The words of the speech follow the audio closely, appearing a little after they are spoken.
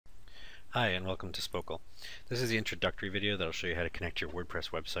Hi and welcome to Spokal. This is the introductory video that'll show you how to connect your WordPress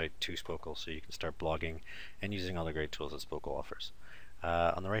website to Spokal so you can start blogging and using all the great tools that Spokal offers.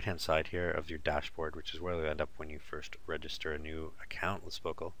 On the right hand side here of your dashboard, which is where you'll end up when you first register a new account with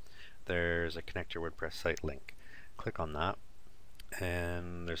Spokal, there's a connect your WordPress site link. Click on that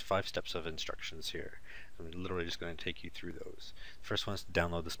and there's 5 steps of instructions here. I'm literally just going to take you through those. The first one is to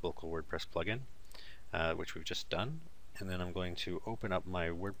download the Spokal WordPress plugin, which we've just done. And then I'm going to open up my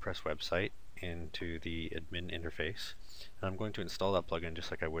WordPress website into the admin interface, and I'm going to install that plugin just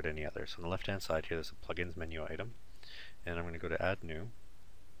like I would any other. So on the left hand side here there's a plugins menu item, and I'm going to go to add new,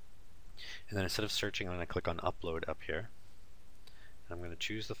 and then instead of searching I'm going to click on upload up here, and I'm going to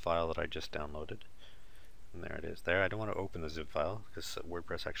choose the file that I just downloaded, and there it is there. I don't want to open the zip file because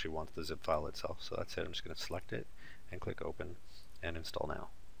WordPress actually wants the zip file itself, so that's it. I'm just going to select it and click open and install now.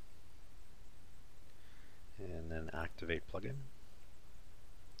 And then activate plugin.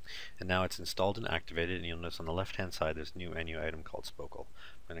 And now it's installed and activated, and you'll notice on the left hand side there's a new menu item called Spokal.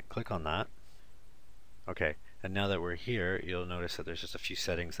 I'm going to click on that. Okay, and now that we're here you'll notice that there's just a few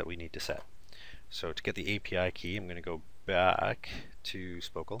settings that we need to set. So to get the API key I'm going to go back to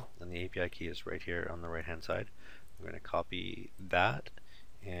Spokal, and the API key is right here on the right hand side. I'm going to copy that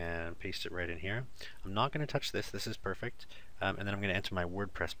and paste it right in here. I'm not going to touch this, this is perfect, and then I'm going to enter my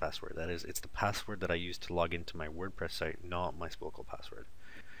WordPress password. That is, it's the password that I use to log into my WordPress site, not my Spokal password.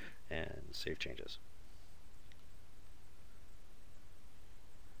 And save changes.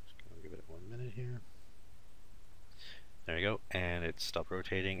 Just going to give it 1 minute here. There you go, and it stopped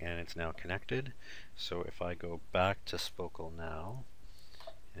rotating and it's now connected. So if I go back to Spokal now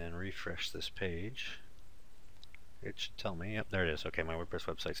and refresh this page, it should tell me, yep, there it is. Okay, my WordPress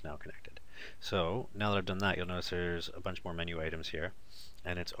website's now connected. So now that I've done that, you'll notice there's a bunch more menu items here,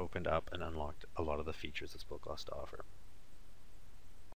 and it's opened up and unlocked a lot of the features that Spokal has to offer.